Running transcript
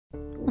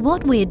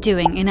What we're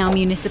doing in our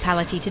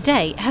municipality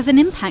today has an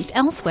impact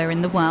elsewhere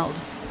in the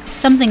world.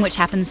 Something which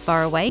happens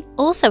far away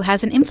also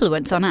has an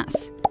influence on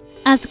us.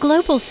 As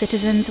global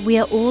citizens, we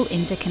are all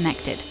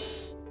interconnected.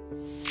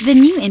 The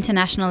new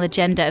international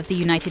agenda of the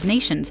United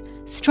Nations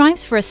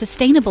strives for a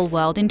sustainable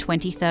world in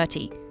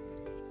 2030.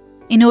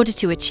 In order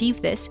to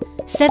achieve this,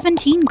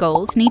 17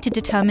 goals need to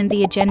determine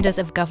the agendas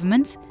of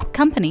governments,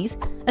 companies,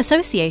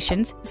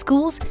 associations,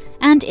 schools,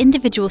 and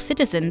individual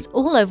citizens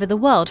all over the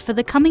world for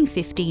the coming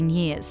 15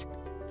 years.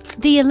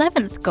 The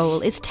 11th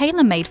goal is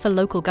tailor-made for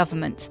local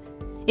governments.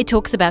 It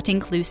talks about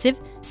inclusive,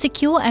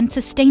 secure, and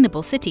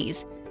sustainable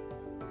cities.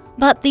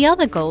 But the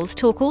other goals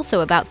talk also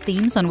about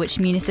themes on which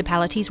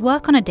municipalities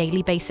work on a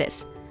daily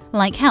basis,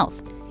 like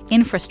health,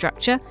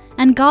 infrastructure,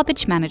 and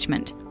garbage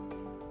management.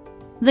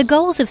 The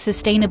goals of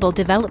sustainable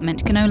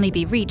development can only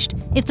be reached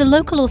if the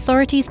local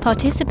authorities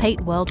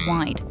participate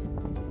worldwide.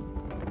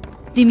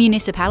 The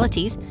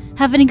municipalities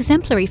have an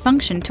exemplary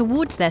function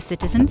towards their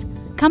citizens,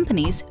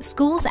 companies,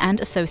 schools, and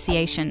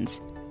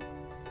associations.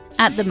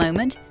 At the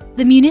moment,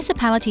 the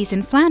municipalities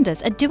in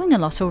Flanders are doing a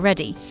lot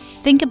already.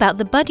 Think about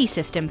the buddy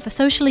system for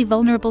socially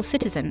vulnerable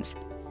citizens.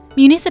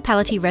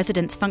 Municipality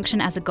residents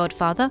function as a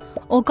godfather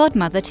or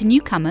godmother to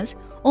newcomers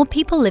or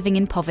people living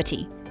in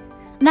poverty.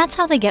 That's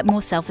how they get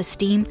more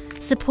self-esteem,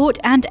 support,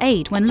 and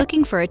aid when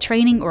looking for a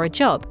training or a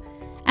job,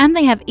 and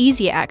they have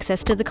easier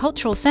access to the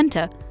cultural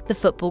centre, the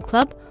football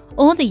club,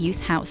 or the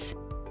youth house.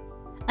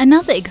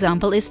 Another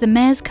example is the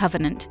Mayor's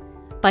Covenant.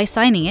 By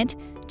signing it,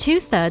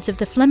 2/3 of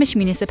the Flemish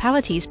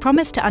municipalities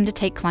promise to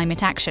undertake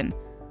climate action.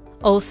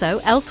 Also,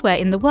 elsewhere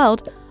in the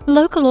world,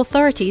 local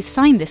authorities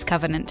sign this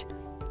covenant.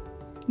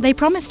 They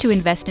promise to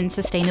invest in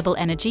sustainable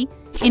energy,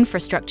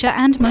 infrastructure,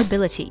 and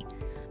mobility.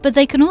 But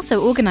they can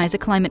also organize a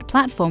climate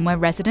platform where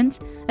residents,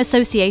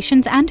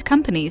 associations, and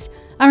companies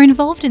are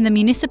involved in the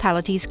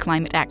municipality's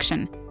climate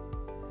action.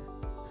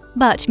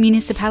 But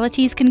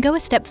municipalities can go a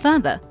step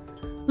further.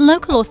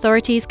 Local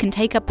authorities can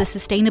take up the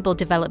Sustainable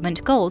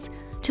Development Goals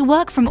to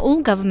work from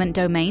all government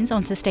domains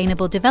on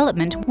sustainable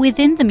development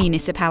within the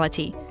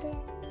municipality.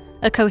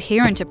 A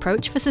coherent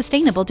approach for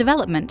sustainable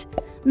development.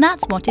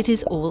 That's what it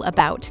is all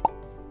about.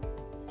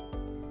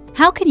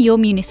 How can your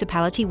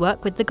municipality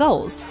work with the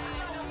goals?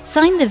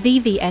 Sign the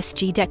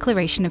VVSG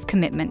Declaration of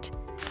Commitment.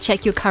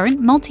 Check your current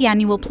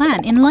multi-annual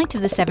plan in light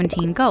of the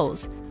 17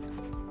 goals.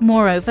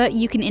 Moreover,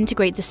 you can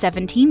integrate the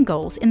 17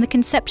 goals in the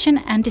conception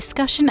and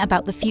discussion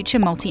about the future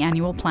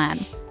multi-annual plan.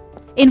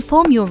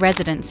 Inform your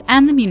residents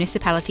and the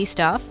municipality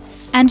staff,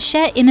 and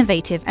share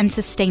innovative and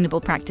sustainable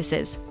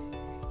practices.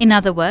 In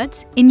other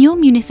words, in your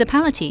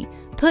municipality,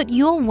 put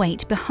your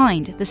weight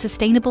behind the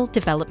Sustainable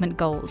Development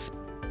Goals.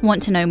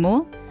 Want to know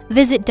more?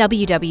 Visit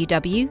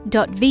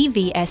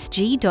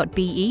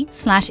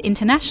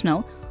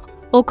www.vvsg.be/international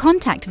or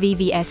contact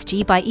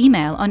VVSG by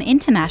email on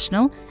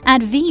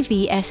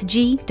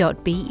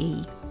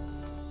international@vvsg.be.